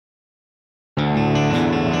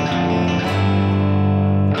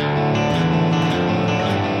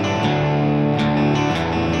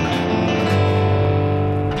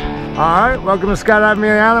right, welcome to Skydive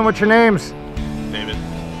Amelia. What's your names? David.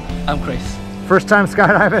 I'm Chris. First time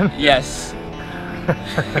skydiving? Yes.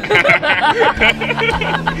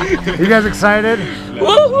 You guys excited? Woo,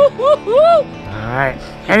 woo, woo, woo. All right.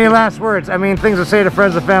 Any last words? I mean, things to say to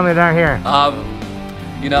friends and family down here.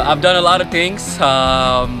 You know, I've done a lot of things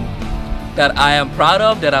that I am proud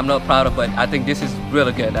of, that I'm not proud of, but I think this is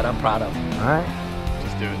really good that I'm proud of. All right.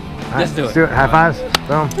 Just do it. All right, Let's do it. Let's do it. High fives.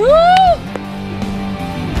 Boom. Woo!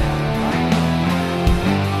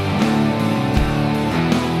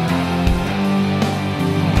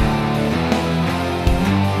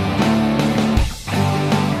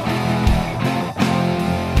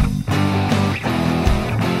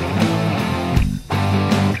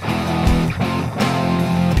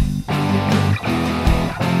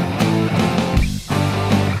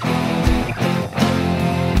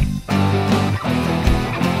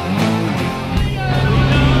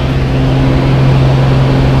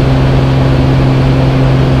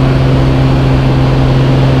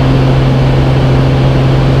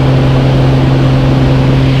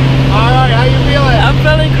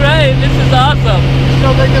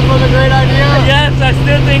 I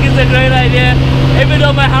still think it's a great idea, even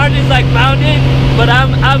though my heart is like pounding, but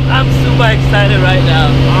I'm super excited right now.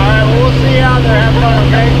 Alright, well, we'll see you out there. Have fun,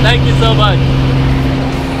 okay? Thank you so much.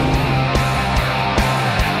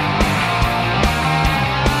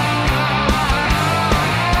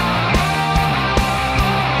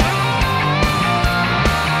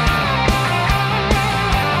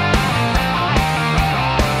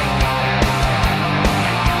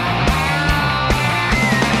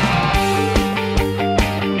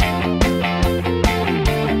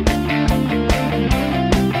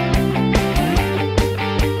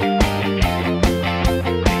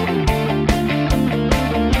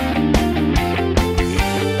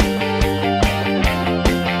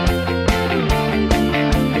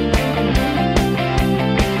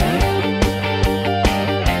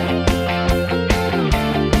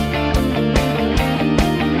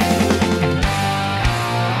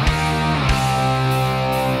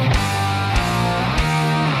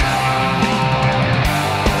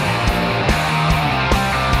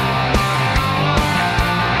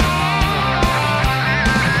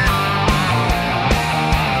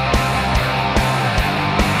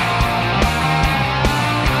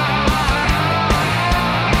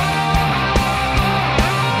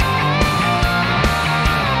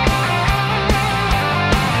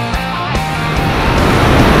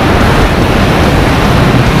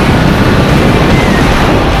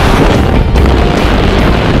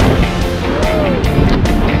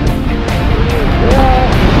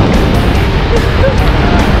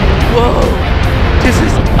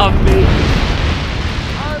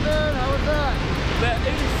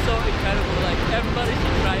 Everybody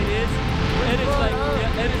should try this. It is like,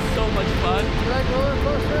 yeah, it is so much fun. You like roller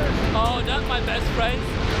coasters? Oh, not my best friends,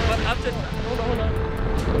 but after. Hold on.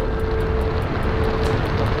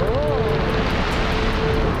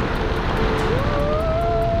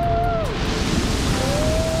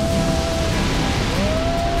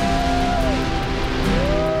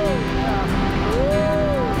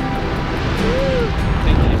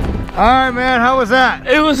 Alright, man, how was that?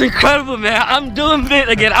 It was incredible, man. I'm doing it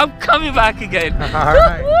again. I'm coming back again.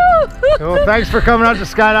 Alright. Well, thanks for coming out to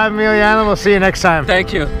Skydive Amelia. We'll see you next time.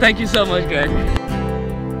 Thank you. Thank you so much, guys.